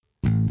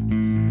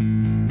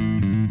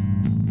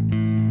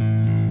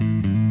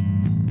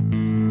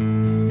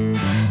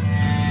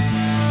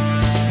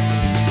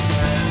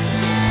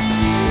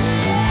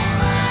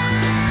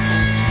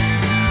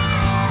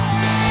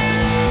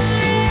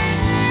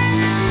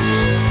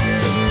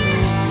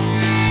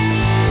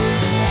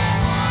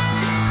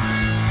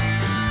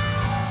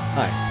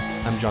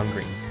John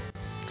Green.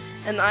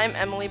 And I'm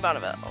Emily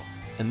Bonneville.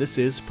 And this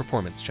is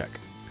Performance Check.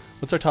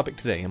 What's our topic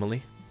today,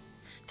 Emily?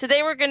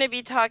 Today we're going to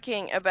be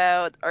talking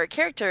about our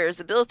characters'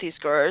 ability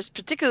scores,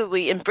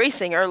 particularly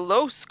embracing our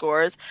low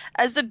scores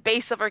as the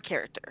base of our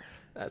character.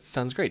 That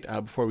sounds great.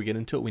 Before we get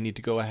into it, we need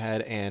to go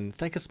ahead and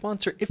thank a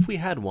sponsor if we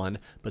had one.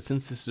 But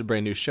since this is a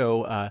brand new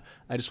show, I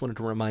just wanted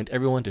to remind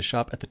everyone to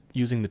shop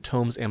using the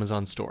Tomes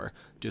Amazon store.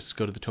 Just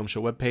go to the Tome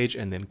Show webpage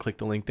and then click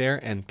the link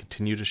there and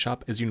continue to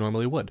shop as you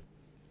normally would.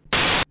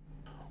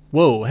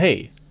 Whoa,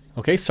 hey.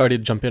 Okay, sorry to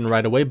jump in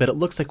right away, but it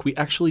looks like we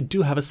actually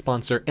do have a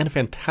sponsor, and a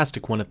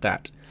fantastic one at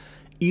that.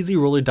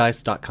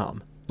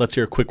 EasyRollerDice.com. Let's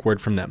hear a quick word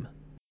from them.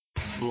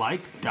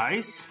 Like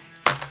dice?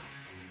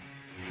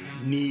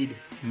 Need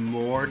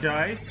more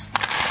dice?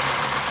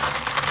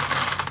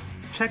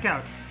 Check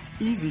out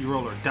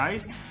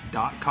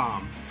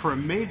EasyRollerDice.com for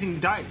amazing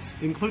dice,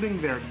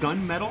 including their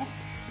gunmetal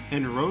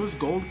and rose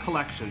gold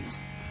collections.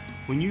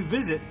 When you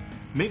visit,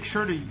 make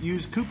sure to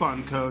use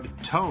coupon code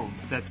TOME,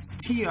 that's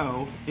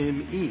TOME,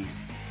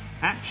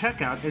 at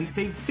checkout and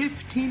save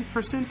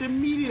 15%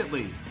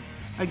 immediately.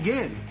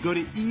 Again, go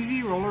to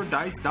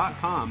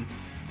EasyRollerDice.com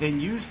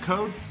and use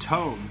code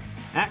TOME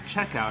at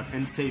checkout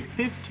and save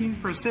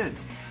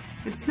 15%.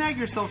 And snag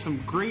yourself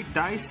some great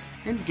dice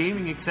and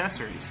gaming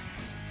accessories.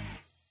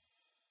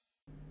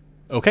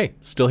 Okay,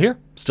 still here?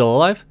 Still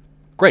alive?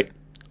 Great.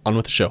 On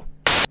with the show.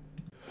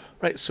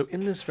 Right, so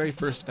in this very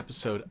first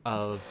episode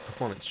of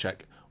Performance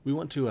Check, we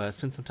want to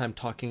spend some time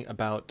talking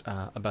about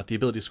the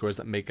ability scores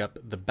that make up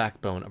the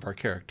backbone of our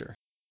character.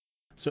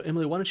 So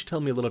Emily, why don't you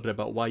tell me a little bit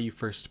about why you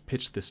first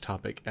pitched this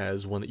topic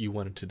as one that you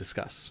wanted to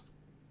discuss?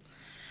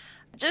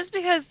 Just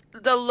because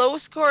the low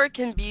score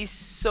can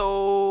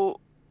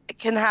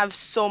have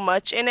so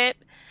much in it.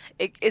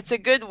 It's a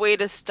good way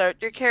to start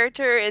your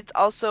character. It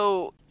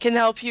also can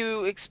help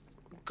you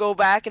go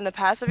back in the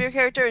past of your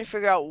character and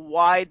figure out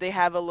why they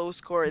have a low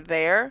score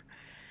there,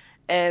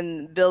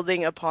 and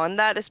building upon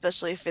that,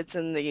 especially if it's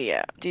in the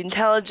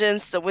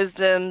intelligence, the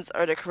wisdoms,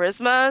 or the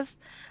charismas.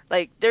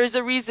 Like, there's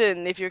a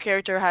reason if your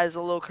character has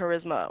a low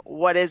charisma.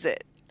 What is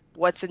it?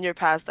 What's in your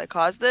past that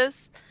caused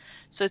this?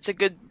 So it's a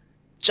good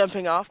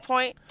jumping off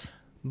point.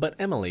 But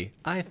Emily,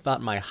 I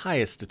thought my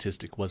highest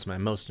statistic was my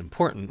most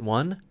important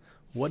one.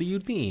 What do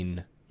you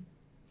mean?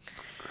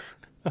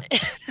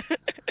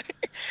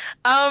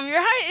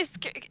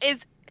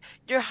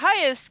 Your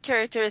highest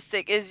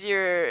characteristic is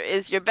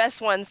your best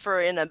one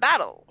for in a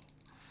battle.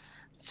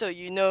 So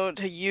you know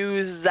to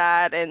use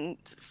that and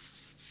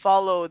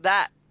follow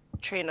that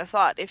train of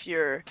thought. If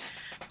you're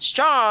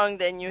strong,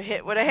 then you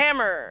hit with a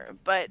hammer.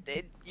 But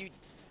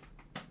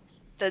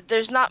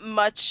there's not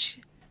much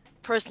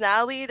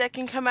personality that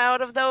can come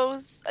out of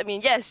those. I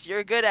mean, yes,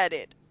 you're good at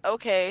it.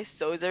 Okay,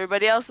 so is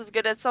everybody else is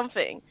good at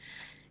something.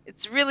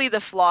 It's really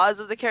the flaws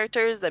of the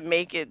characters that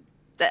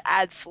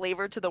add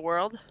flavor to the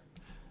world.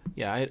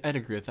 Yeah, I'd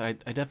agree with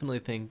that. I definitely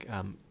think,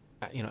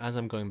 as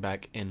I'm going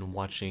back and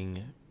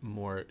watching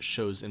more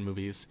shows and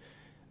movies,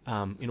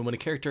 when a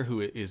character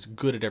who is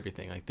good at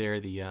everything, like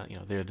they're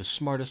the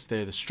smartest,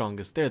 they're the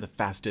strongest, they're the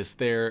fastest,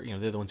 they're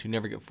the ones who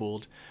never get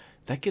fooled,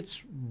 that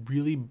gets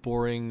really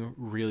boring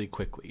really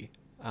quickly.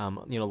 A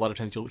lot of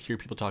times you'll hear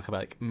people talk about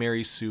like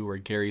Mary Sue or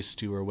Gary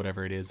Stu or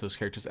whatever it is, those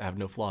characters that have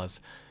no flaws,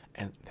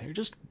 and they're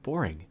just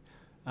boring.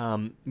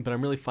 But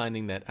I'm really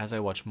finding that as I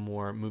watch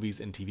more movies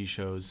and TV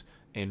shows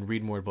and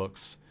read more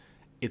books,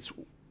 it's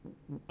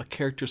a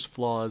character's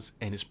flaws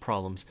and his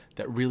problems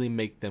that really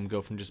make them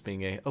go from just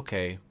being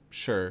okay,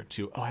 sure,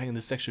 to hang on,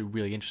 this is actually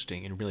really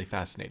interesting and really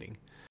fascinating.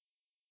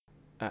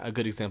 A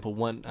good example,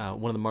 one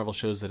of the Marvel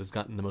shows that has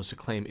gotten the most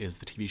acclaim is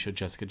the TV show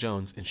Jessica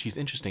Jones, and she's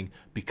interesting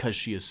because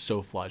she is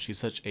so flawed. She's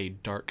such a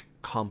dark,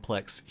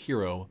 complex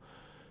hero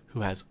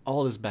who has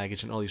all this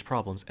baggage and all these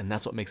problems, and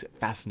that's what makes it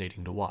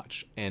fascinating to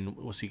watch. And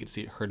so you get to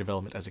see her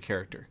development as a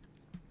character.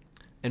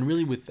 And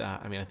really, with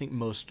I think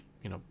most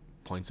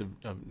points of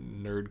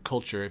nerd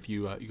culture, if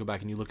you go back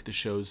and you look at the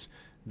shows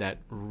that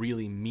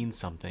really mean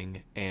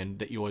something and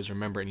that you always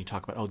remember, and you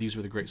talk about, oh, these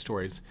were the great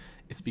stories,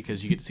 it's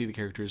because you get to see the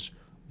characters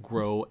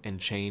grow and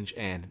change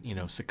and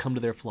succumb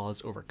to their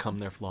flaws, overcome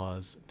their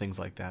flaws, things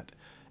like that.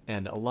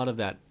 And a lot of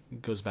that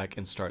goes back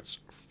and starts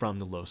from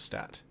the low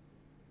stat.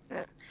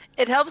 Yeah.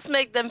 It helps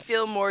make them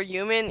feel more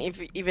human,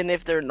 even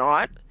if they're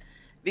not,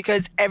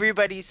 because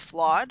everybody's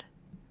flawed.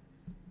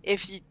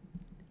 If you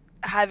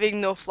Having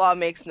no flaw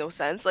makes no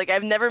sense. Like,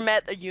 I've never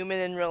met a human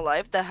in real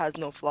life that has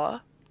no flaw.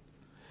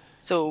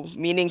 So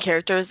meaning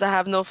characters that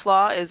have no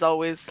flaw is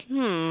always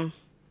Yeah,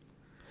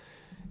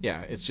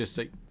 it's just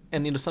like,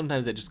 and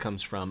sometimes it just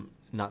comes from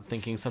not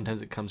thinking.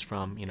 Sometimes it comes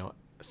from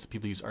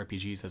people use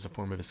RPGs as a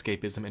form of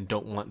escapism and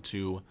don't want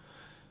to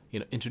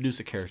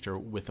introduce a character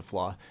with a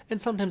flaw. And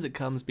sometimes it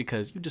comes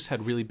because you just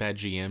had really bad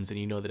GMs, and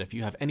you know that if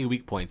you have any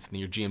weak points, then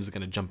your GM is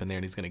going to jump in there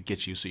and he's going to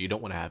get you, so you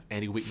don't want to have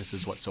any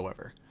weaknesses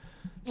whatsoever.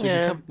 So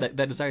yeah. that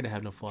desire to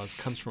have no flaws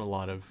comes from a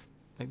lot of,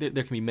 like,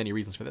 there can be many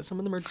reasons for that. Some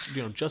of them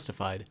are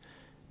justified,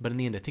 but in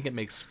the end, I think it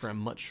makes for a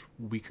much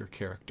weaker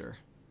character.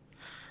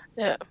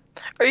 Yeah.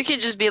 Or you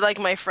could just be like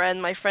my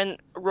friend. My friend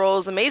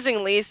rolls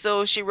amazingly,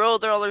 so she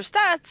rolled all her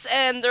stats,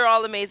 and they're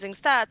all amazing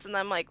stats. And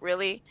I'm like,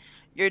 really?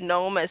 Your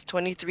gnome has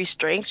 23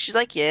 strengths? She's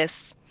like,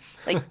 yes.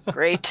 Like,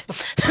 great.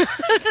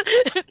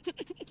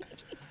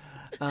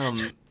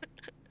 um,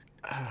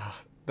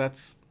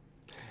 that's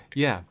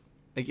yeah.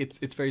 Like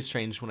it's very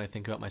strange when I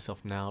think about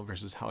myself now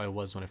versus how I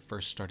was when I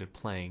first started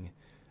playing.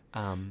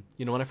 When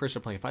I first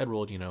started playing, if I had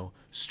rolled,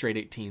 straight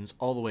 18s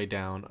all the way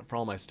down for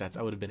all my stats,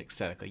 I would have been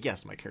ecstatic. Like,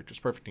 yes, my character's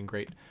perfect and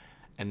great.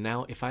 And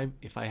now, if I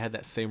had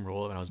that same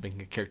roll and I was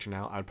making a character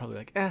now, I'd probably be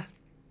like,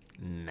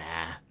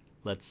 nah.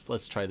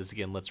 Let's try this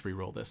again. Let's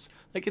re-roll this.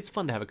 Like, it's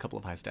fun to have a couple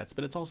of high stats,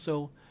 but it's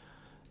also,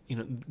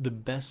 the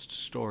best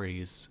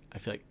stories I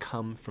feel like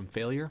come from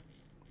failure,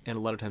 and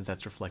a lot of times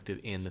that's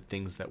reflected in the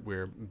things that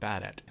we're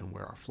bad at and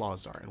where our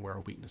flaws are and where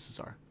our weaknesses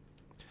are.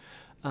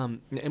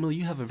 Emily,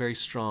 you have a very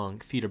strong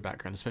theater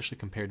background, especially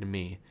compared to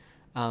me.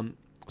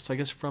 So I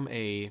guess from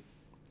a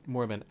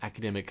more of an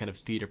academic kind of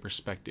theater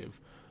perspective,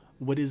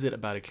 what is it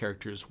about a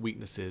character's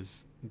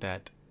weaknesses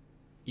that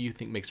you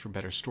think makes for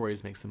better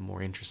stories, makes them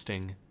more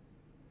interesting?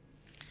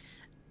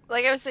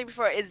 Like I was saying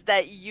before, it's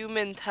that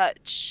human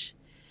touch.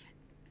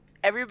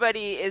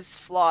 Everybody is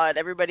flawed.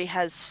 Everybody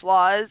has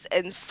flaws,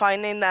 and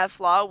finding that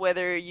flaw,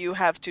 whether you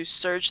have to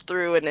search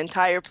through an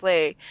entire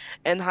play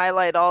and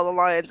highlight all the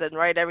lines and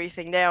write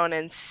everything down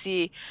and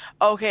see,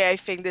 okay, I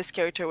think this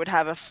character would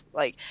have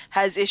like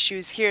has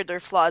issues here, their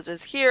flaws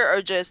is here,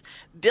 or just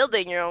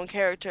building your own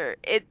character.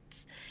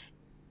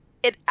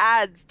 It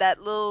adds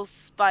that little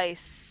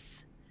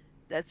spice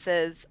that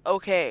says,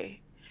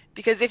 okay,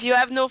 because if you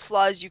have no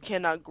flaws, you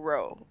cannot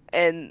grow,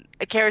 and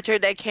a character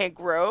that can't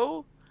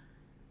grow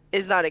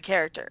is not a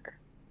character.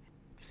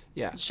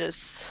 Yeah, It's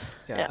just,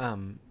 yeah. yeah.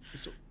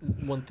 So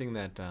one thing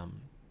that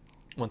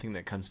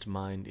comes to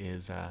mind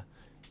is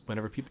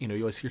whenever people,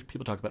 you always hear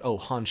people talk about, oh,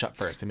 Han shot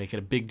first. They make it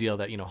a big deal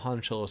that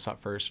Han Solo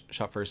shot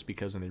first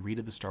because when they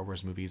redid the Star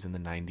Wars movies in the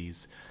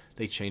 '90s,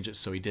 they changed it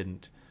so he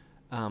didn't.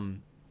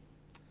 Um,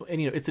 and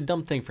it's a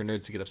dumb thing for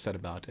nerds to get upset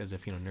about, as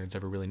if nerds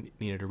ever really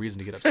needed a reason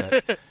to get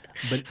upset.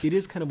 But it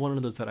is kind of one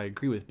of those that I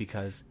agree with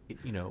because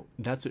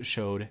that's what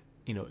showed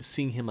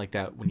seeing him like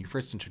that when you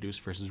first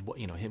introduced versus what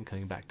him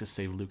coming back to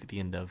save Luke at the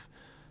end of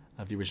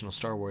the original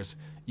Star Wars,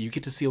 you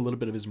get to see a little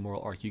bit of his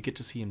moral arc. You get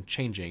to see him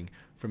changing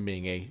from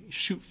being a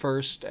shoot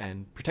first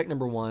and protect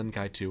number one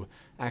guy to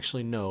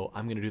actually no,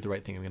 I'm going to do the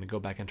right thing. I'm going to go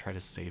back and try to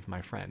save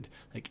my friend.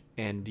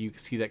 And you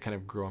see that kind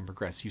of grow and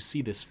progress. You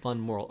see this fun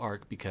moral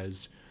arc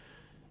because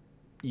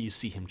you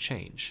see him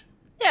change.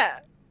 Yeah,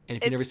 And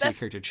if you never it's see a def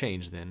character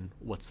change, then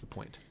what's the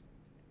point?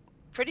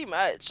 pretty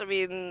much. I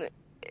mean,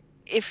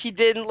 if he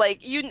didn't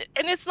like you,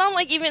 and it's not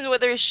like even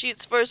whether he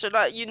shoots first or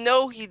not,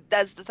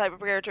 that's the type of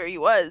character he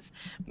was,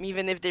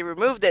 even if they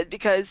removed it,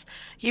 because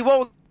he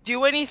won't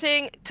do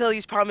anything till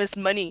he's promised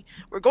money.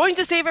 We're going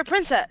to save a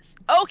princess.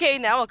 Okay,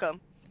 now I'll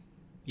come.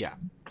 Yeah,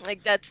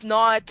 Like that's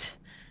not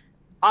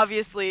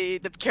obviously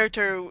the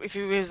character. If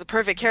he was a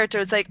perfect character,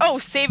 it's like, oh,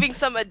 saving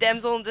some a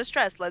damsel in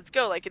distress. Let's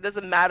go. Like it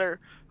doesn't matter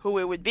who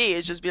it would be.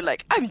 It's just be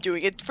like, I'm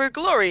doing it for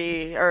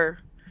glory, or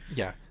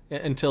yeah.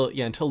 Until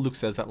Luke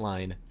says that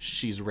line,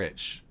 "She's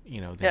rich,"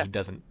 then yeah, he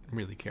doesn't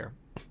really care.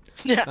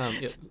 yeah.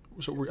 Yeah,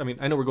 so I mean,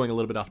 I know we're going a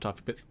little bit off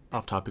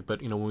topic,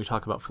 but when we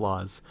talk about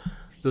flaws,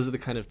 those are the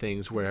kind of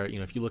things where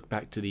if you look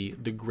back to the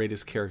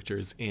greatest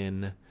characters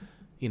in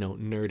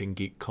nerd and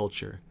geek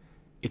culture,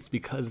 it's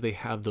because they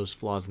have those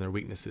flaws and their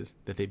weaknesses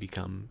that they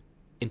become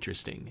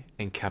interesting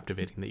and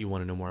captivating, that you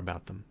want to know more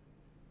about them.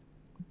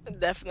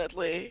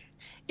 Definitely.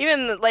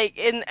 Even like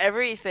in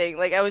everything,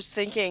 like I was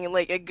thinking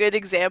like a good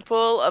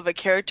example of a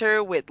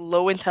character with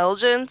low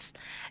intelligence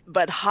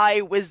but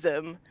high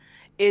wisdom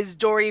is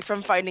Dory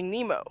from Finding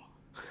Nemo.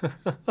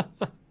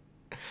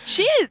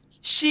 She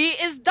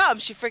is dumb.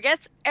 She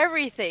forgets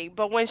everything,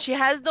 but when she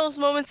has those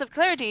moments of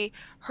clarity,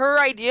 her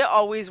idea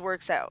always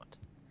works out.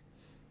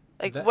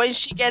 Like that when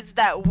she gets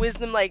that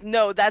wisdom like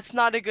no, that's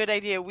not a good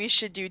idea. We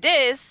should do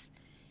this.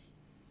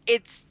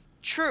 It's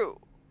true.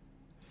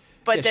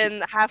 Yeah, But she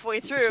then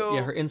halfway so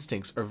yeah, through, her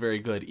instincts are very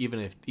good,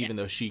 yeah, even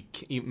though she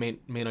may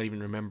not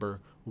even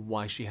remember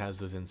why she has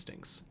those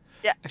instincts.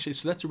 yeah, Actually,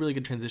 so that's a really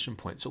good transition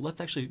point. So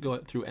let's actually go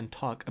through and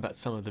talk about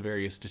some of the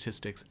various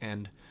statistics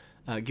and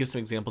give some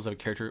examples of a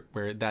character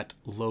where that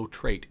low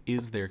trait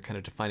is their kind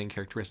of defining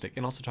characteristic,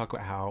 and also talk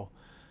about how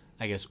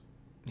I guess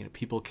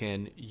people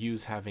can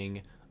use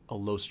having a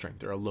low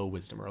strength or a low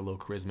wisdom or a low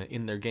charisma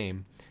in their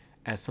game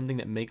as something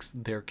that makes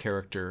their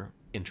character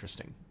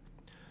interesting.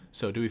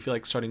 So, do we feel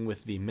like starting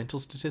with the mental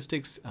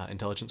statistics,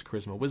 intelligence,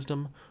 charisma,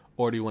 wisdom,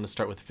 or do you want to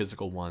start with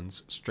physical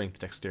ones, strength,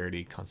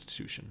 dexterity,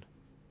 constitution?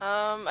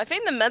 I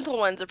think the mental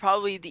ones are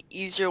probably the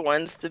easier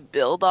ones to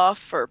build off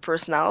for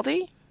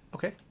personality.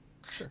 Okay,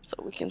 sure. So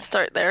we can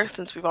start there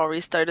since we've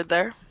already started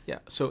there. Yeah.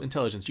 So,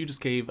 intelligence. You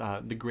just gave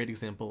the great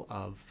example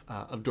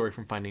of Dory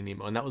from Finding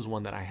Nemo, and that was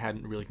one that I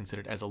hadn't really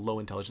considered as a low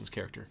intelligence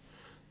character.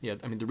 Yeah,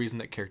 I mean the reason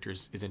that character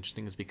is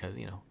interesting is because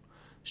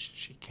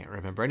she can't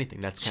remember anything.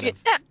 That's kind of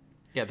Yeah,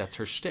 yeah, that's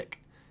her shtick,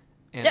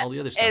 and yeah. all the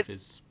other It stuff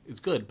is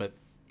good, but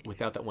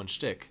without that one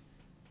shtick,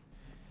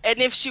 And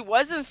if she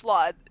wasn't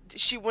flawed,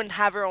 she wouldn't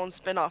have her own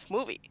spin-off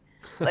movie.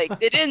 Like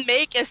they didn't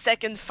make a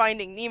second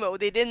Finding Nemo.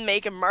 They didn't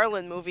make a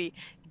Marlin movie.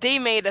 They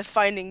made a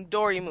Finding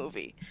Dory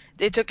movie.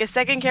 They took a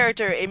second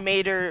character and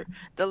made her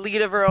the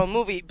lead of her own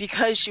movie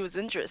because she was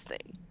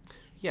interesting.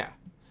 Yeah,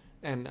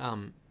 and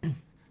and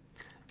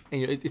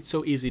it's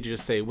so easy to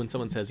just say when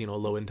someone says a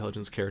low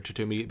intelligence character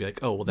to immediately be like,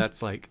 oh well,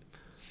 that's like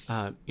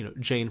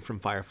Jane from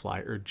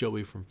Firefly or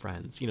Joey from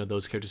Friends.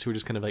 Those characters who are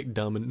just kind of like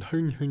dumb and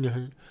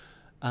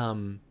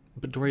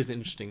but Dory is an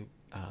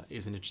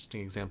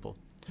interesting example.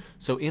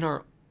 So in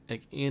our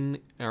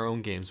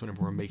own games,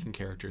 whenever we're making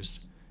characters,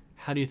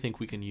 how do you think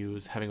we can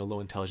use having a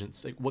low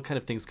intelligence? Like, what kind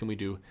of things can we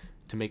do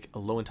to make a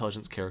low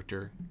intelligence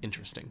character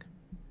interesting?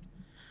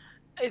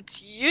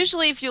 It's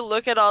usually, if you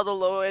look at all the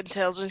low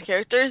intelligence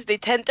characters, they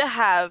tend to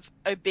have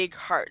a big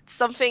heart.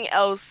 Something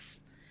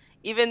else,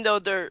 even though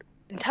their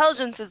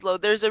intelligence is low,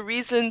 there's a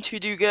reason to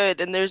do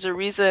good and there's a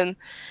reason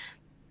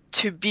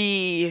to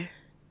be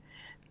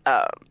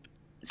um,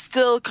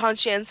 still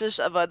conscientious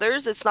of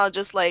others. It's not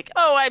just like,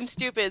 oh, I'm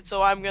stupid,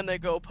 so I'm gonna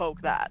go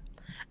poke that.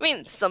 I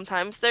mean,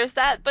 sometimes there's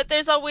that, but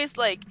there's always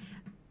like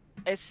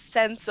a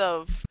sense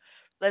of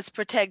let's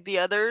protect the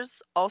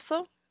others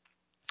also.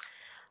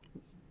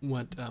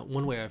 What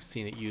one way I've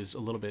seen it used a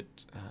little bit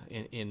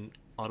in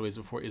odd ways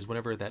before is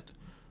whenever that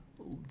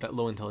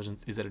low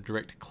intelligence is at a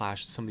direct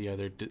clash with some of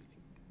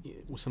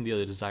the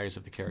other desires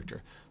of the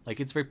character. Like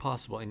it's very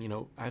possible,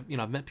 and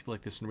I've met people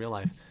like this in real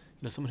life.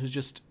 Someone who's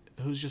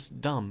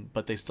just dumb,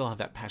 but they still have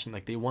that passion.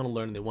 Like they want to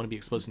learn and they want to be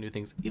exposed to new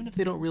things, even if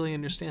they don't really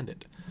understand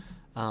it.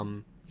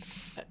 Um,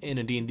 in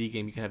a D&D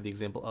game, you can have the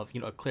example of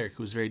a cleric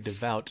who's very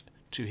devout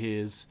to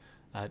his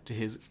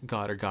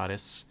god or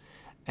goddess,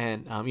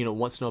 and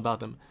wants to know about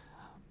them,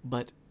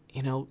 but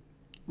you know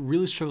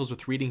really struggles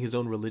with reading his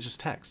own religious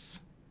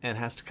texts and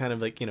has to kind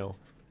of like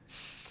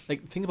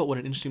think about what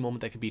an interesting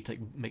moment that could be to like,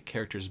 make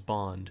characters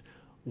bond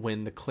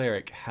when the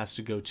cleric has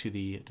to go to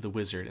the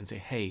wizard and say,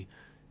 hey,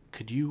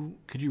 could you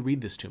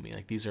read this to me?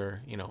 Like these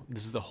are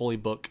this is the holy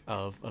book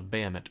of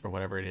Bahamut or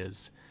whatever it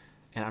is,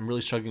 and I'm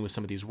really struggling with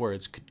some of these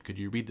words. Could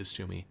you read this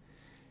to me?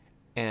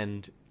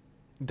 And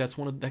that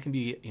can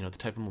be the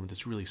type of moment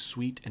that's really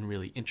sweet and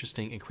really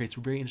interesting and creates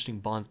very interesting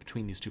bonds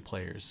between these two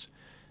players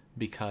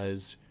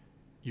because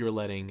you're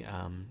letting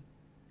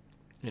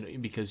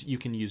because you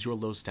can use your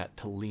low stat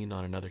to lean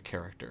on another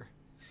character.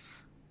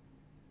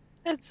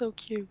 That's so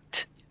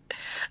cute.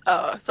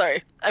 Oh,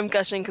 sorry. I'm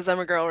gushing because I'm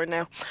a girl right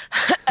now.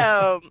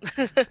 Um,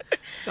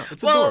 No,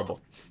 it's well,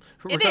 adorable.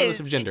 it Regardless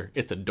of is. gender,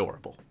 it's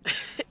adorable.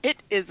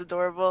 It is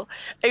adorable.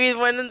 I mean,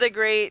 one of the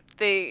great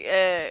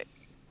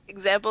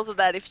examples of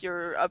that, if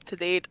you're up to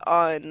date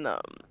on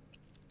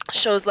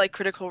shows like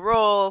Critical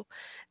Role,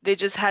 they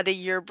just had a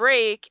year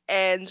break,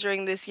 and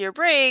during this year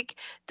break,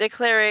 the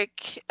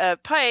cleric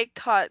Pike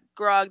taught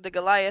Grog the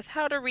Goliath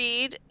how to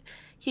read.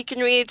 He can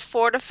read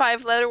 4 to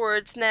 5 letter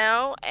words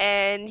now,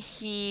 and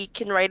he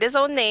can write his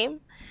own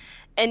name,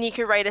 and he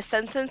could write a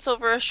sentence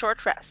over a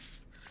short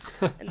rest.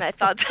 And I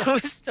thought that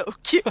was so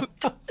cute.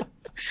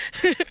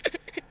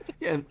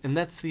 Yeah, and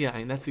that's the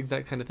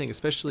exact kind of thing.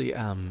 Especially,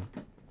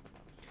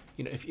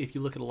 if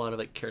you look at a lot of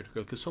like character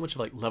growth, because so much of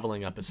like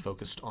leveling up is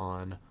focused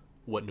on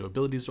what new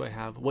abilities do I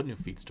have, what new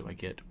feats do I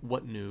get,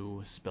 what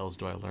new spells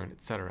do I learn,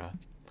 etc.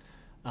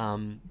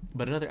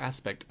 But another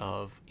aspect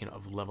of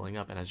of leveling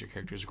up and as your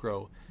characters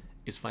grow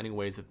is finding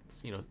ways that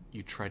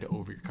you try to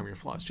overcome your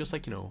flaws, just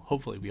like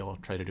hopefully we all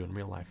try to do in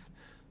real life.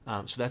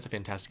 So that's a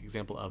fantastic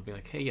example of being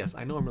like, hey, yes,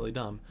 I know I'm really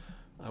dumb.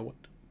 I want,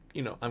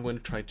 I'm going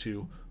to try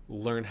to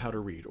learn how to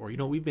read, or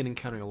we've been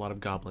encountering a lot of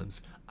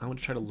goblins. I want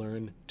to try to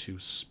learn to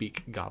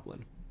speak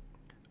goblin.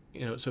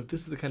 So if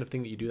this is the kind of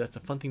thing that you do, that's a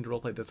fun thing to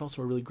roleplay. That's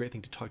also a really great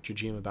thing to talk to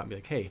your GM about and be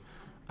like, hey,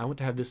 I want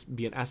to have this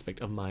be an aspect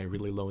of my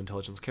really low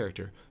intelligence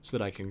character so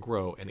that I can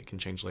grow and it can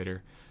change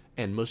later.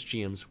 And most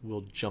GMs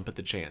will jump at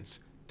the chance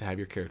to have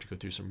your character go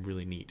through some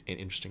really neat and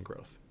interesting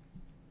growth.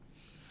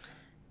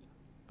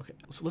 Okay,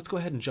 so let's go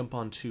ahead and jump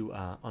onto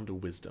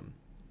wisdom.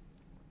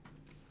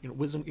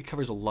 Wisdom, it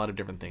covers a lot of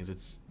different things.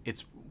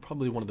 It's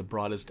probably one of the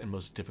broadest and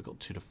most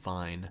difficult to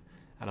define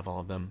out of all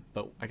of them.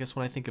 But I guess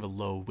when I think of a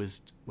low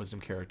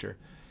wisdom character,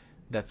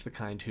 that's the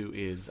kind who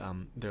is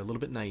they're a little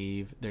bit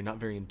naive, they're not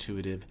very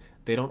intuitive,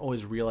 they don't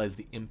always realize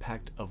the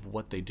impact of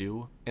what they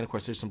do, and of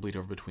course there's some bleed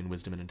over between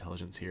wisdom and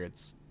intelligence here.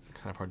 It's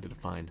kind of hard to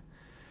define.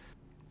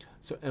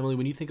 So Emily,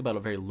 when you think about a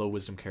very low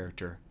wisdom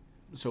character,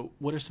 so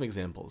what are some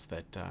examples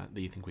that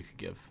you think we could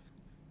give?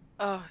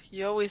 Oh,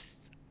 you always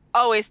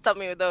stop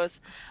me with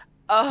those.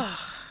 Oh,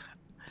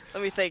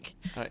 let me think.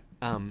 All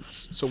right.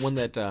 So one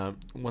that I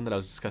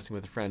was discussing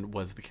with a friend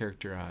was the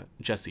character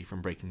Jesse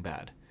from Breaking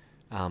Bad.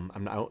 I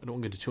don't go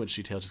into too much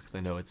detail just because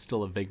I know it's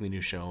still a vaguely new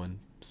show and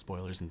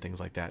spoilers and things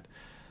like that.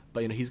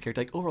 But he's a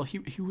character like overall he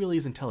really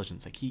is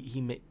intelligent. Like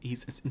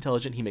he's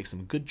intelligent. He makes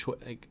some good choice.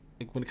 Like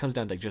when it comes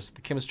down to like just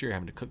the chemistry or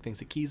having to cook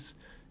things, like he's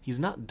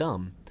not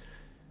dumb,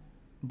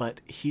 but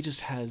he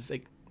just has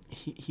like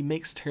he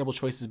makes terrible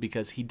choices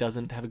because he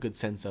doesn't have a good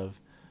sense of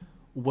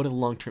what are the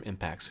long term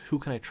impacts. Who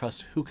can I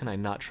trust? Who can I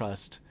not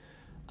trust?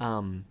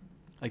 Um,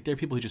 Like there are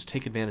people who just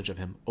take advantage of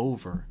him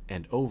over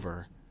and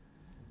over,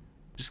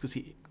 just because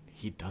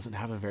he doesn't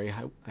have a very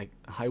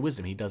high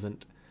wisdom. He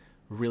doesn't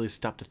really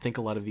stop to think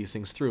a lot of these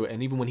things through.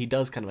 And even when he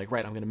does, kind of like,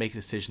 right, I'm going to make a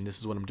decision. This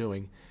is what I'm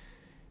doing.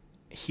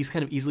 He's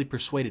kind of easily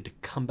persuaded to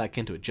come back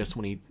into it just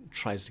when he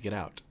tries to get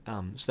out.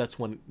 So that's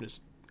one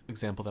just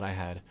example that I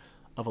had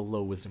of a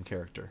low wisdom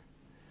character.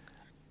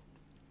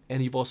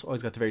 And you've also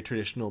always got the very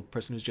traditional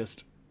person who's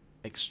just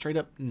like straight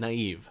up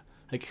naive,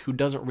 like who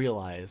doesn't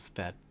realize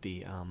that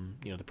the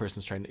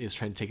person's trying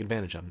to take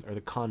advantage of them, or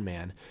the con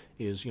man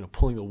is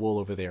pulling the wool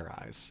over their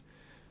eyes.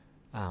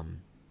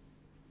 Um,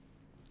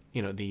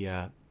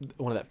 the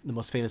one of the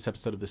most famous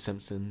episode of The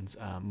Simpsons,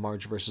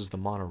 Marge versus the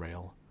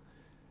monorail.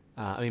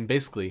 I mean,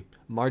 basically,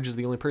 Marge is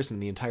the only person in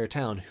the entire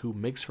town who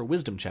makes her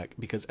wisdom check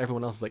because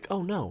everyone else is like,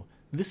 oh no,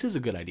 this is a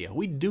good idea.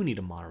 We do need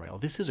a monorail.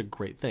 This is a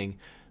great thing,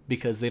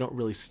 because they don't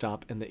really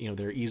stop, and that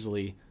they're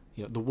easily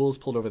the wool is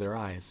pulled over their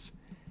eyes,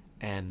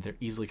 and they're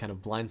easily kind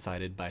of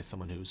blindsided by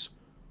someone who's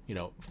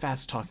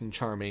fast talking,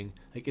 charming.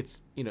 Like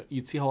it's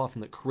you'd see how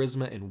often that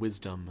charisma and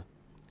wisdom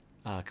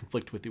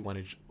conflict with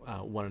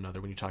one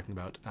another when you're talking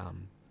about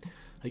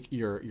like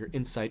your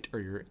insight or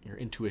your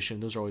intuition.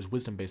 Those are always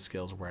wisdom based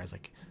skills, whereas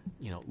like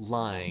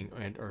lying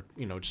or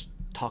just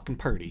talking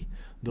purdy,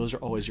 those are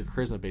always your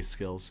charisma based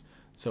skills.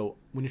 So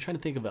when you're trying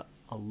to think of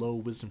a low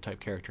wisdom type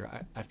character,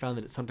 I found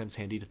that it's sometimes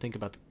handy to think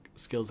about the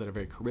skills that are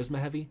very charisma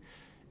heavy,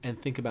 and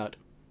think about,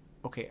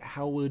 okay,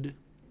 how would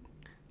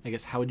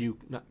you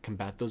not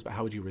combat those, but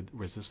how would you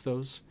resist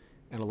those?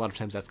 And a lot of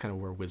times that's kind of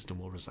where wisdom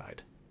will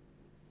reside.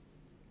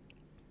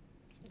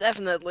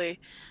 Definitely.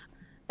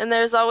 And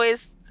there's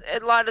always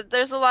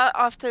there's a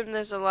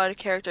lot of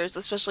characters,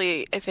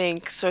 especially I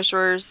think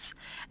sorcerers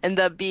end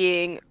up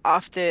being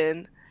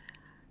often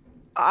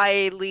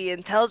highly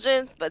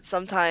intelligent, but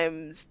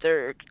sometimes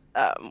their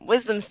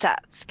wisdom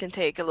stats can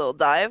take a little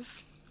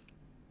dive.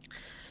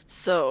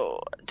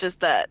 So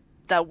just that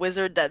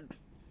wizard that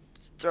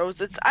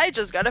throws its, I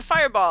just got a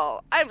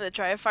fireball. I'm gonna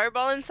try a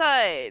fireball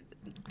inside.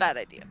 Bad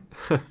idea.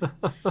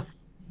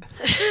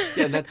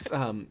 Yeah, and that's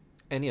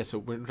and yeah, so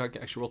when we're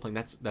talking actual role playing,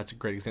 that's a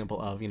great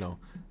example of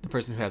the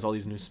person who has all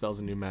these new spells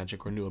and new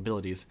magic or new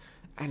abilities,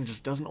 and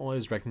just doesn't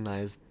always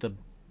recognize the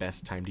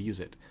best time to use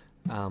it.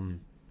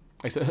 Um,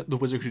 I said the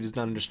wizard who does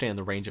not understand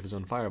the range of his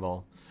own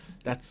fireball.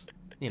 That's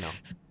you know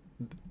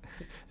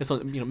that's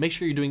make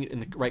sure you're doing it in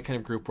the right kind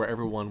of group where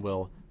everyone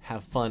will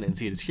have fun and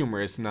see it as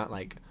humorous, not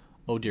like,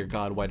 oh dear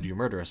God, why did you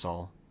murder us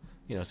all?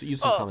 So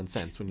use some Oh, common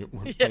sense when you're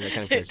yeah. playing that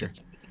kind of character.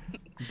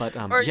 But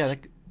Or yeah,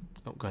 just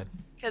oh, go ahead.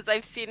 because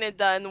I've seen it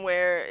done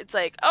where it's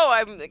like, oh,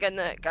 I'm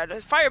gonna got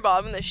a fireball.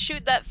 I'm gonna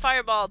shoot that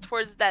fireball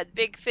towards that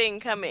big thing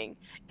coming.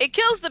 It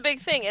kills the big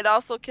thing. It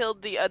also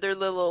killed the other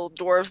little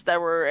dwarves that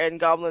were and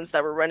goblins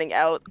that were running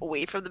out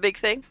away from the big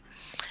thing.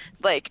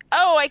 Like,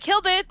 oh, I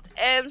killed it,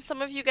 and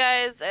some of you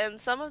guys and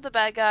some of the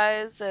bad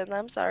guys, and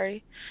I'm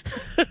sorry.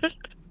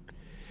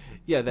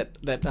 Yeah,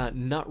 that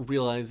not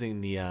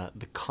realizing the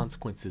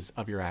consequences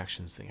of your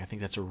actions thing. I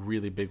think that's a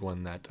really big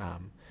one that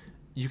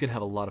you can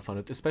have a lot of fun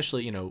with,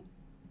 especially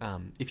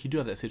if you do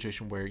have that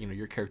situation where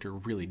your character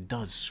really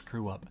does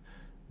screw up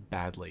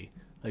badly.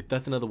 Like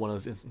that's another one of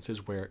those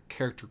instances where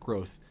character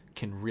growth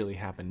can really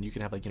happen. You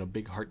can have like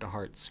big heart to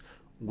hearts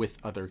with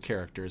other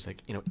characters,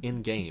 like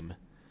in game,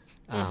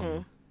 Mm-hmm.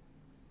 um,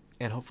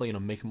 and hopefully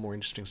make a more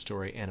interesting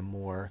story and a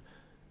more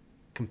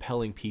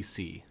compelling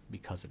PC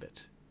because of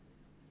it.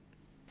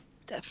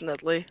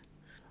 Definitely.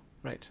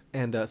 Right.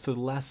 And so the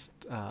last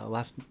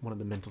one of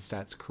the mental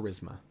stats,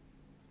 charisma,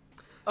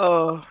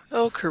 Oh,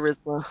 oh,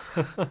 charisma.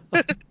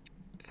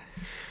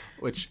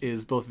 which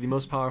is both the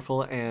most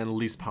powerful and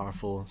least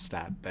powerful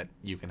stat that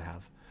you can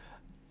have.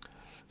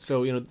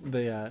 So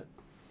the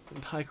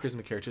high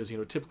charisma characters,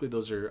 typically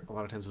those are a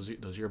lot of times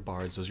those are your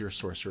bards, those are your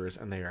sorcerers,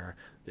 and they're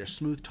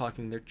smooth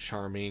talking, they're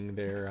charming,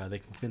 they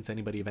can convince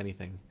anybody of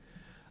anything.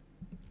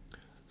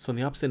 So on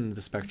the opposite end of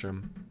the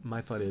spectrum, my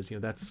thought is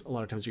that's a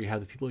lot of times where you have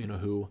the people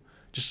who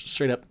just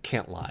straight up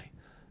can't lie.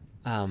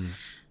 Um,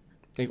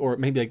 or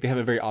maybe like they have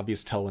a very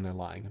obvious tell when they're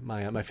lying.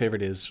 My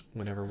favorite is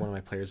whenever one of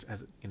my players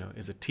has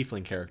is a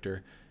tiefling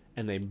character,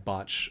 and they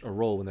botch a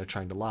roll when they're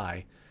trying to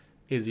lie.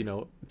 Is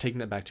taking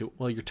that back to,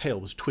 well, your tail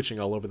was twitching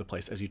all over the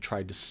place as you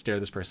tried to stare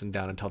this person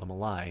down and tell them a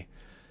lie.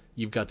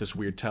 You've got this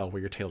weird tell where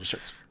your tail just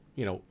starts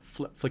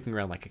flicking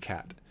around like a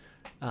cat.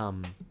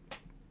 Um,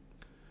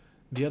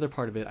 the other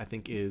part of it I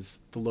think is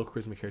the low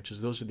charisma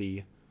characters. Those are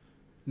the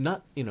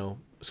not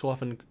so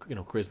often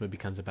charisma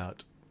becomes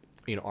about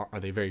are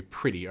they very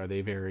pretty, are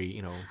they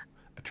very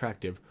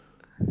attractive,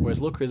 whereas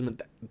low charisma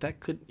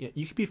that could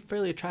you could be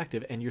fairly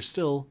attractive and you're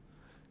just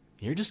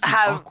an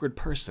Have awkward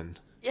person.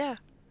 Yeah,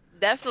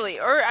 definitely.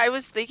 Or I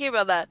was thinking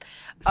about that.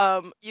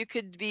 You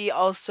could be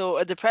also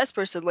a depressed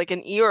person, like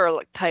an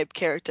Eeyore type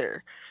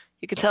character.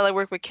 You can tell I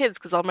work with kids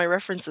because all my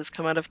references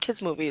come out of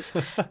kids movies.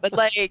 But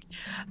like,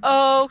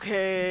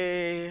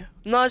 okay,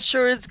 not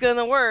sure it's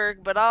gonna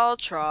work, but I'll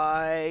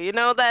try. You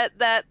know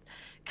that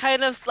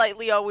kind of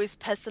slightly always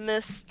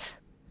pessimist.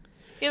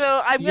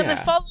 I'm gonna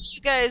Yeah. follow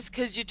you guys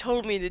because you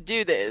told me to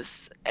do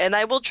this, and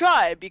I will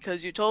try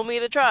because you told me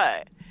to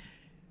try,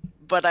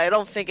 but I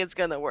don't think it's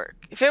gonna work.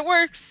 If it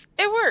works,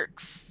 it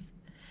works.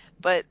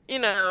 But,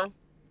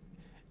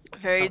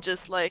 very Oh,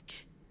 just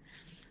like,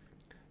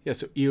 yeah,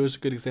 so Eo's a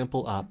good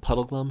example.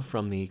 Puddleglum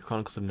from the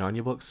Chronicles of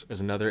Narnia books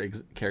is another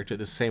character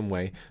the same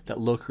way. That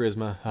low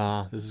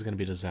charisma, this is going to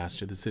be a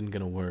disaster. This isn't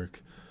going to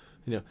work.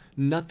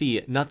 Not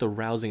the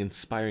rousing,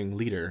 inspiring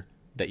leader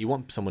that you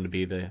want someone to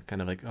be. The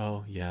kind of like,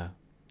 oh yeah,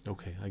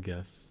 okay, I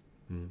guess.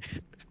 Hmm.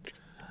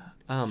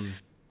 Um,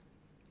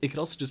 it could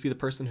also just be the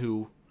person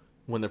who,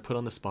 when they're put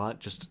on the spot,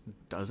 just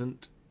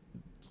doesn't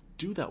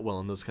do that well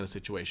in those kind of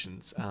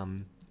situations.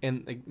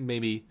 And like,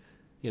 maybe,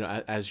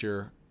 as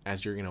you're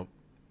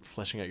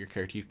fleshing out your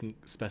character, you can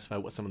specify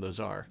what some of those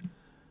are.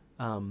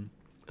 Um,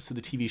 so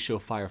the TV show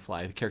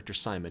Firefly, the character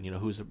Simon,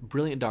 who's a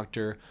brilliant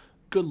doctor,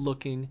 good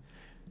looking.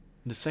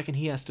 The second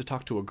he has to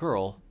talk to a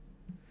girl,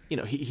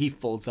 he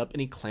folds up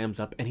and he clams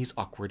up and he's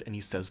awkward and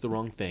he says the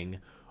wrong thing.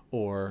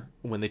 Or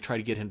when they try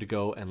to get him to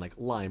go and like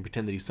lie and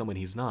pretend that he's someone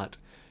he's not,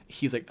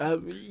 he's like,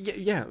 yeah,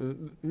 yeah,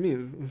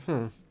 me,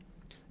 huh.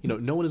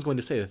 No one is going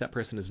to say that that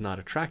person is not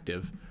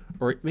attractive,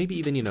 or maybe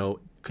even,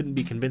 couldn't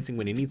be convincing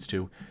when he needs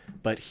to,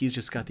 but he's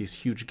just got these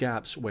huge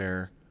gaps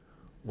where,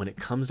 when it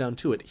comes down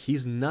to it,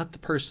 he's not the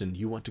person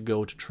you want to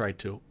go to try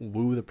to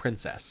woo the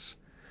princess.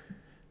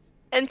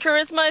 and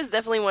charisma is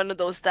definitely one of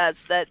those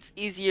stats that's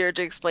easier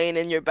to explain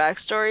in your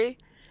backstory.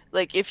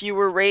 Like, if you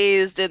were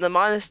raised in a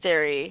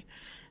monastery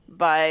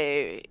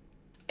by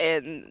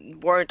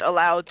and weren't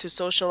allowed to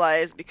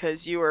socialize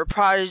because you were a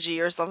prodigy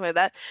or something like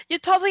that,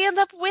 you'd probably end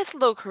up with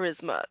low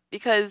charisma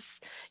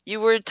because you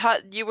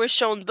were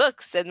shown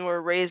books and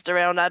were raised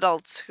around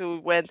adults who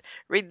went,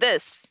 read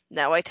this,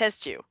 now I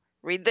test you.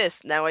 Read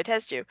this, now I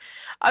test you.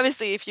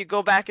 Obviously, if you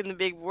go back in the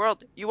big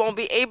world, you wouldn't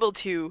be able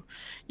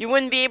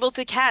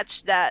to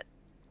catch that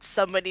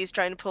somebody's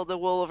trying to pull the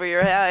wool over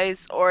your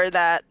eyes, or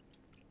that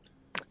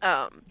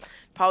um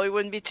probably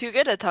wouldn't be too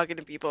good at talking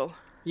to people.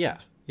 Yeah,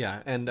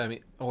 yeah, and I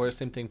mean, or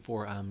same thing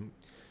for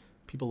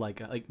people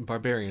like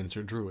barbarians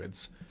or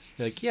druids.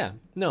 You're like, yeah,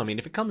 no, I mean,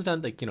 if it comes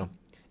down like,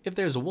 if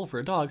there's a wolf or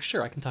a dog,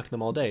 sure, I can talk to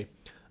them all day.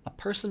 A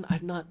person,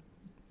 I've not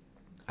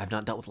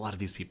dealt with a lot of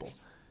these people,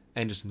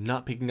 and just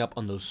not picking up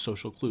on those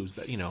social clues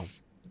that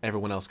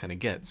everyone else kind of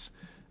gets.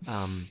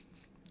 Um,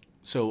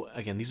 so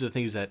again, these are the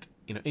things that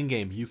in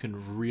game you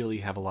can really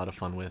have a lot of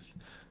fun with.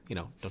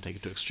 Don't take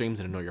it to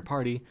extremes and annoy your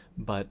party,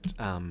 but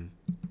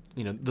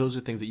those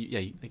are things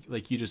that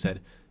like you just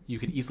said, you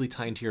could easily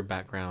tie into your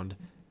background,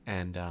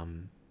 and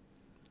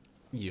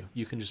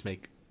you can just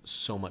make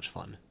so much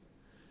fun.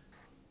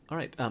 All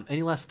right.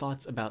 Any last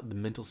thoughts about the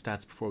mental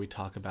stats before we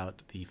talk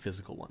about the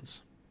physical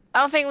ones? I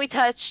don't think we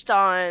touched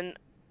on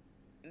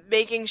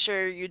making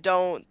sure you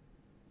don't,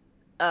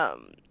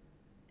 um,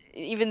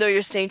 even though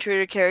you're staying true to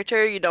your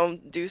character, you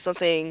don't do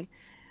something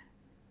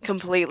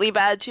completely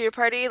bad to your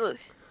party.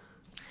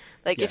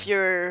 Like, Yeah.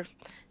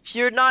 if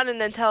you're not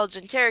an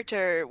intelligent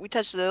character, we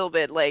touched a little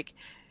bit, like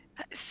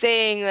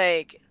saying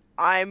like,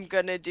 I'm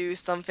gonna do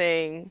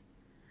something.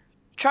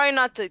 Try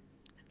not to,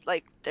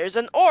 like, there's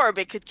an orb,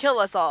 it could kill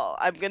us all.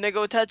 I'm gonna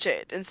go touch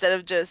it, instead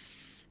of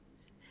just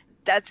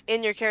that's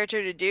in your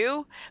character to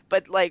do,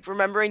 but like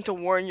remembering to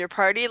warn your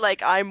party,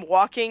 like, I'm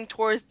walking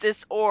towards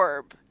this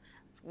orb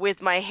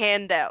with my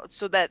hand out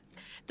so that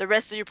the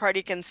rest of your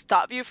party can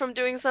stop you from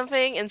doing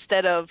something,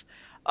 instead of,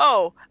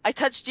 oh, I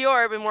touched the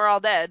orb and we're all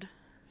dead.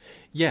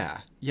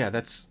 Yeah. Yeah.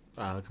 That's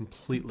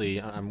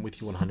completely. I'm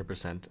with you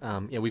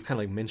 100%. Yeah, we've kind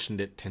of like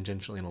mentioned it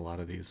tangentially in a lot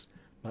of these,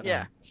 but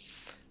Yeah.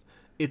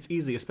 it's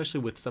easy, especially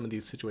with some of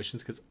these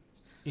situations, because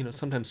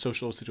sometimes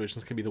social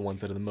situations can be the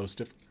ones that are the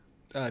most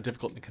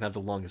difficult and can have the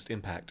longest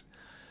impact.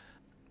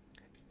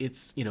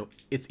 It's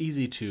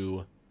easy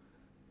to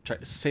try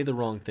to say the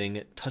wrong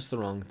thing, touch the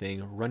wrong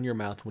thing, run your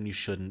mouth when you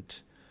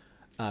shouldn't,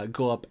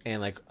 go up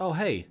and like, oh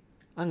hey,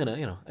 I'm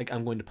gonna, like,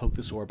 I'm going to poke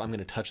this orb, I'm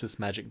gonna touch this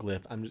magic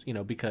glyph, I'm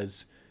just,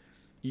 because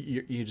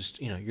you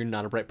just, you're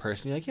not a bright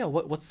person. You're like, yeah,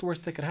 what's the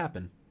worst that could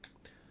happen?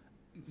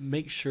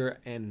 Make sure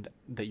and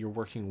that you're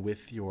working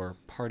with your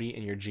party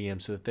and your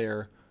GM so that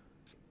they're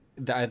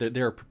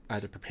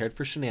either prepared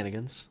for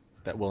shenanigans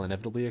that will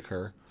inevitably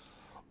occur,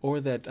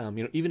 or that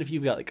even if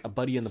you've got like a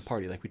buddy in the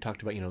party, like we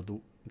talked about,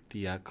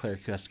 the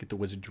cleric who has to get the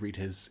wizard to read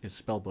his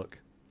spell book.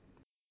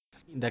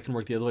 That can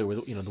work the other way, where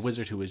the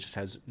wizard who just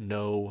has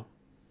no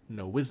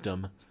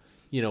wisdom,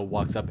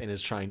 walks up and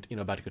is trying to,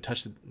 about to go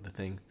touch the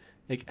thing.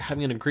 Like,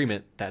 having an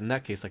agreement that in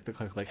that case, like, the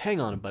cleric, like, hang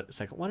on but a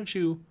second, why don't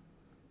you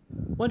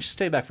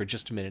stay back for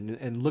just a minute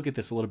and look at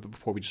this a little bit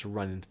before we just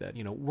run into that.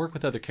 Work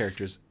with other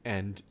characters,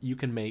 and you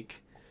can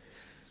make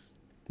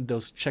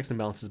those checks and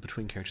balances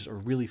between characters a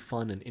really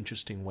fun and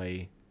interesting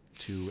way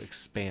to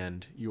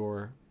expand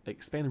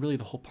really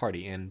the whole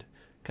party and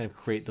kind of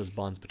create those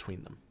bonds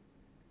between them.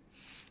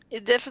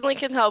 It definitely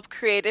can help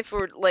create, if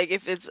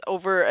it's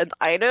over an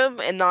item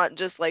and not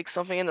just like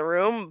something in the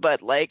room,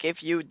 but like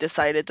if you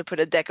decided to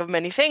put a deck of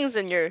many things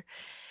in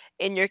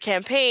your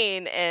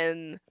campaign,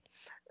 and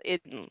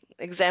in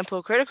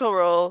example Critical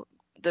Role,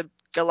 the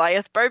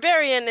Goliath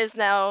Barbarian is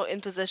now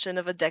in possession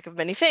of a deck of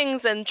many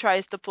things and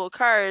tries to pull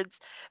cards,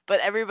 but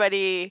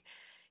everybody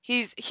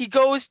he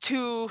goes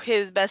to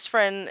his best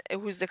friend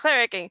who's the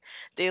cleric and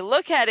they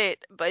look at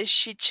it, but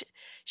she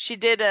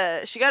got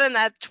a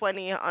nat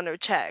 20 on her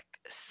check.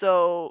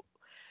 So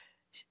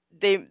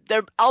they're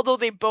although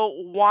they both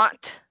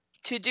want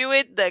to do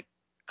it, the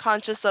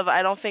conscious of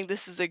I don't think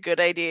this is a good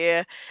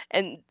idea,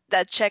 and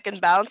that check and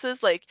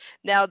balances. Like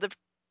now the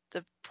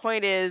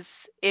point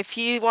is if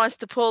he wants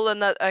to pull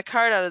a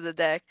card out of the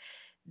deck,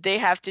 they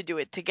have to do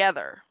it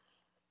together.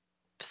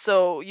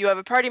 So you have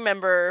a party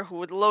member who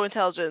with low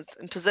intelligence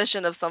in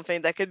possession of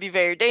something that could be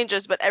very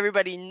dangerous, but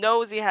everybody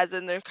knows he has it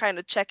and they're kind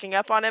of checking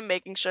up on him,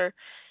 making sure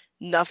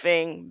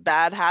nothing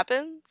bad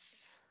happens.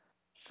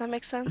 Does that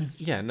make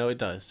sense? Yeah, no, it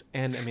does.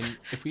 And I mean,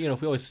 if we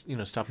always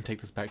stop and take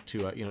this back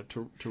to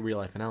to real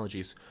life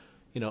analogies,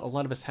 a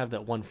lot of us have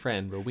that one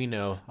friend where we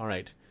know, all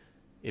right,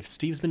 if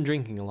Steve's been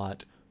drinking a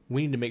lot,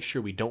 we need to make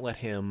sure we don't let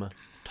him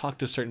talk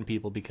to certain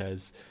people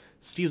because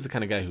Steve's the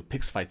kind of guy who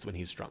picks fights when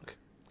he's drunk.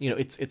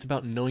 It's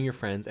about knowing your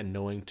friends and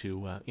knowing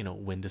to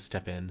when to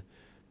step in.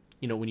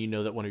 When you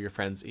know that one of your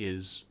friends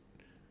is,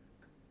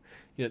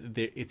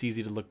 it's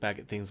easy to look back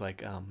at things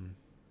like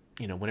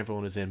when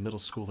everyone was in middle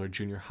school or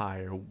junior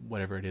high or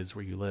whatever it is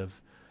where you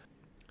live.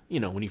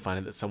 When you find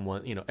out that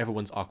someone,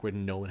 everyone's awkward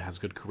and no one has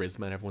good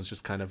charisma and everyone's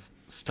just kind of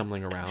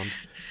stumbling around,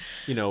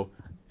 you know,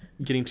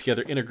 getting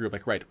together in a group,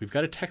 like, right, we've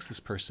got to text this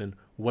person.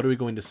 What are we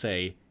going to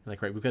say?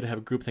 Like, right, we've got to have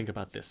a group think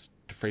about this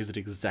to phrase it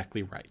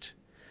exactly right.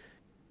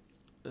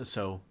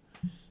 So,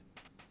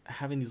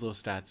 having these low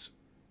stats,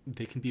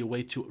 they can be a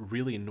way to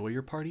really annoy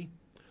your party,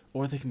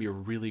 or they can be a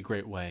really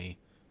great way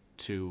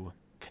to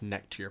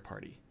connect to your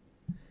party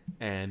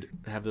and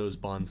have those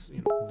bonds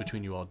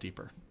between you all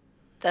deeper.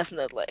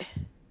 Definitely.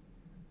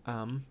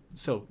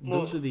 So Well,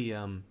 those are the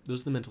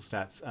mental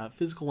stats.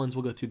 Physical ones,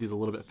 we'll go through these a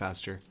little bit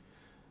faster.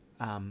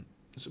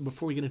 So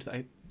before we get into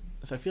that,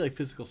 so I feel like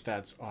physical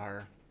stats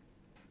are,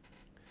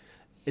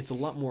 it's a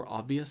lot more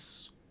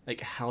obvious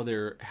like how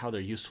they're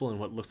useful and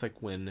what it looks like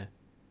when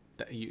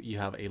you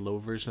have a low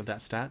version of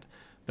that stat.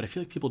 But I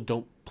feel like people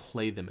don't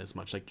play them as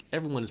much. Like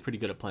everyone is pretty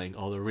good at playing,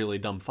 oh, they're a really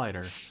dumb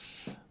fighter.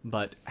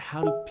 But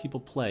how do people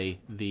play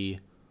the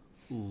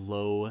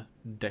low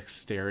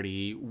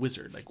dexterity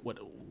wizard? Like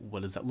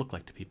what does that look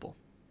like to people?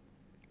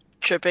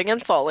 tripping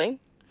and falling.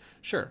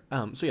 Sure.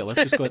 So yeah,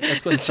 let's go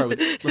ahead and start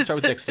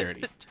with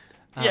dexterity.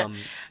 Yeah. Um,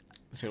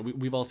 so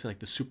we've all seen like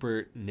the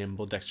super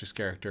nimble dexterous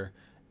character,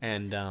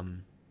 and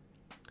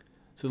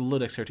so the low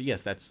dexterity,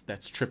 yes,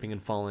 that's tripping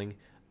and falling.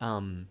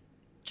 Um,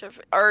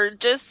 Or